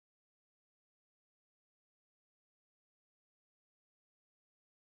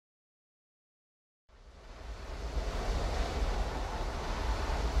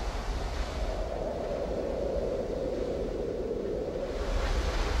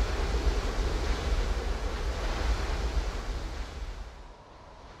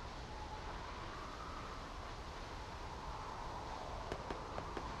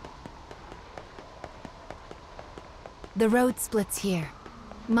The road splits here.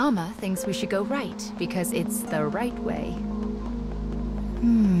 Mama thinks we should go right, because it's the right way.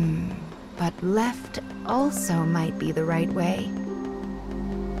 But left also might be the right way.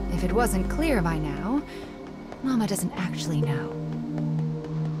 If it wasn't clear by now, Mama doesn't actually know.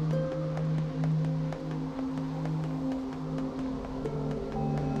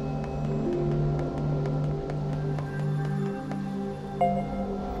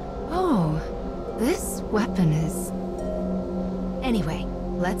 Oh, this weapon is... Anyway,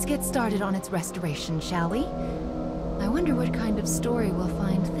 let's get started on its restoration, shall we? I wonder what kind of story we'll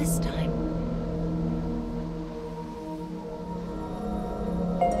find this time.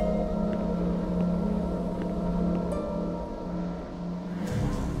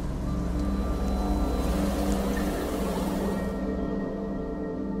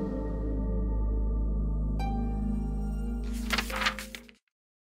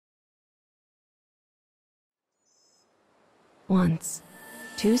 Once,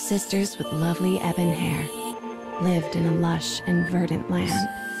 two sisters with lovely ebon hair lived in a lush and verdant land.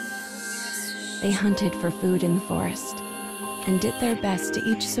 They hunted for food in the forest and did their best to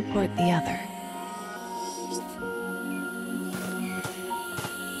each support the other.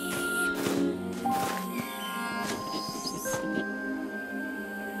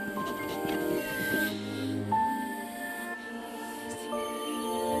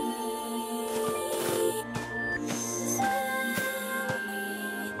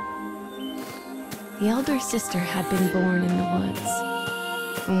 The elder sister had been born in the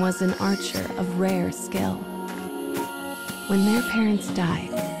woods and was an archer of rare skill. When their parents died,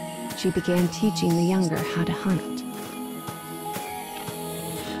 she began teaching the younger how to hunt.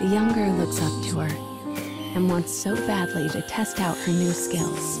 The younger looks up to her and wants so badly to test out her new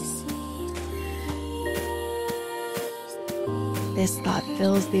skills. This thought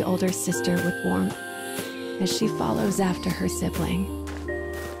fills the older sister with warmth as she follows after her sibling.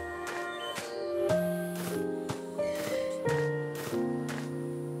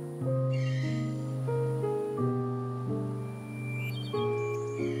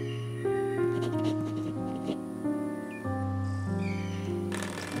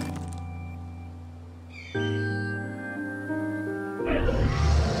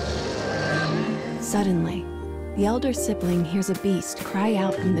 Suddenly, the elder sibling hears a beast cry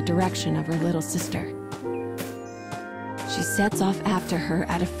out from the direction of her little sister. She sets off after her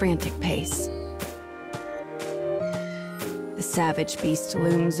at a frantic pace. The savage beast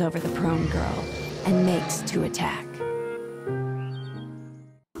looms over the prone girl and makes to attack.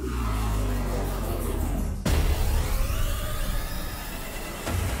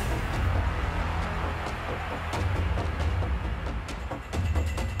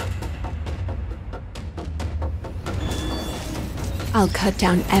 I'll cut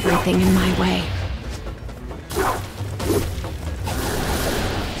down everything in my way.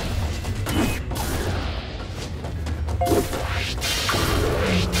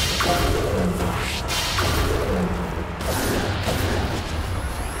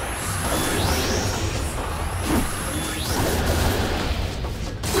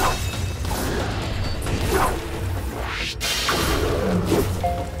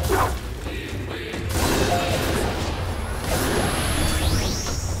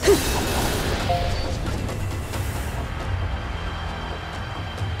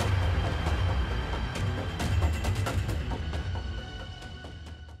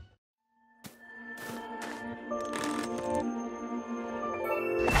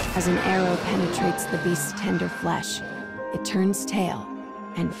 As an arrow penetrates the beast's tender flesh, it turns tail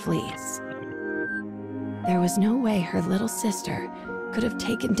and flees. There was no way her little sister could have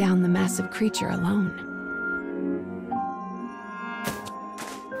taken down the massive creature alone.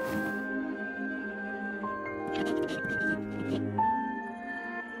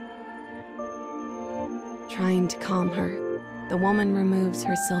 Trying to calm her, the woman removes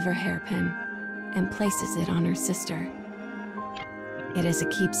her silver hairpin and places it on her sister. It is a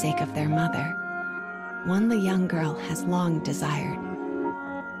keepsake of their mother, one the young girl has long desired.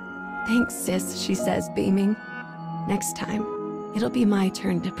 "Thanks, sis," she says, beaming. "Next time, it'll be my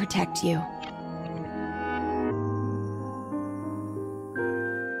turn to protect you."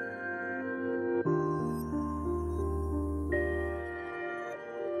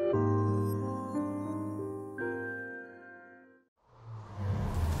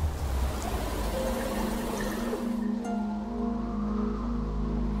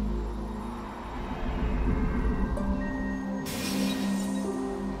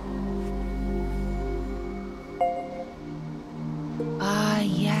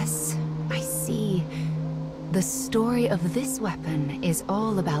 The story of this weapon is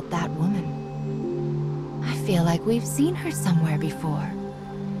all about that woman. I feel like we've seen her somewhere before.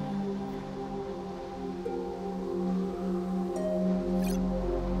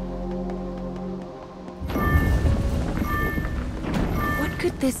 What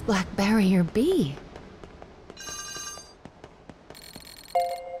could this black barrier be?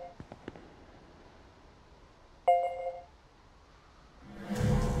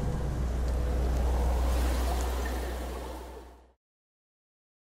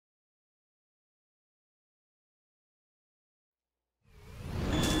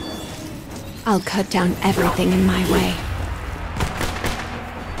 I'll cut down everything in my way.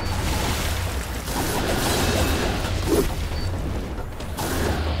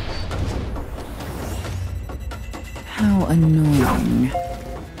 How annoying.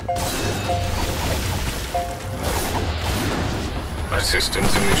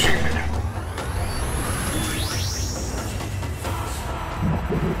 Assistance initiated.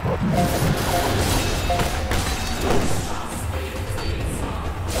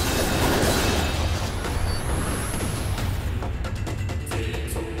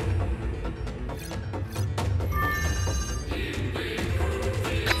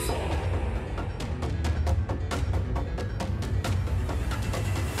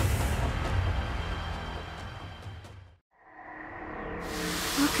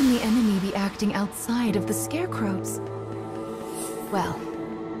 How can the enemy be acting outside of the scarecrows? Well,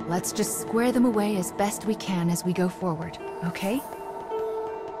 let's just square them away as best we can as we go forward, okay?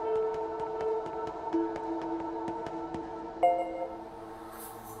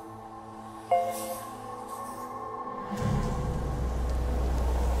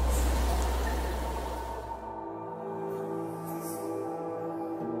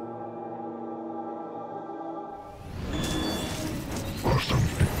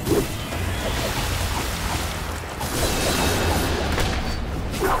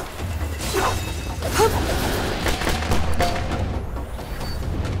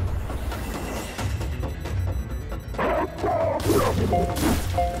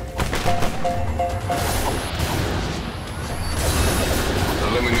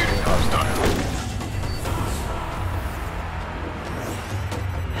 Eliminating hostile.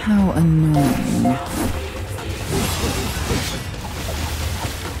 How annoying.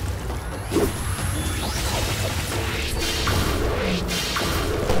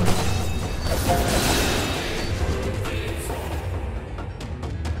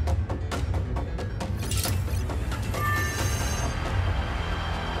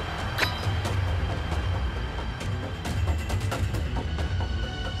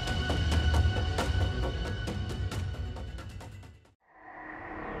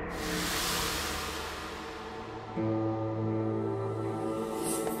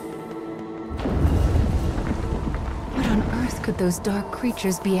 What on earth could those dark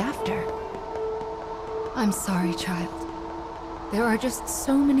creatures be after? I'm sorry, child. There are just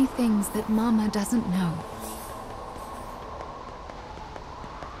so many things that Mama doesn't know.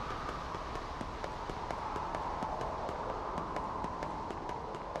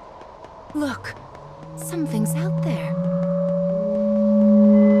 Look, something's out there.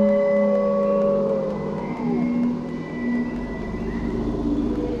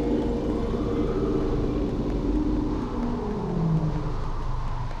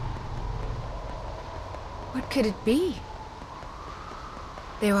 What could it be?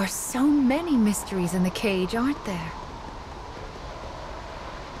 There are so many mysteries in the cage, aren't there?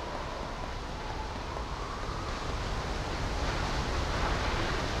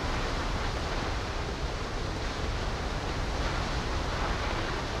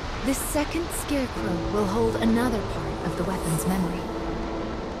 This second scarecrow will hold another part of the weapon's memory.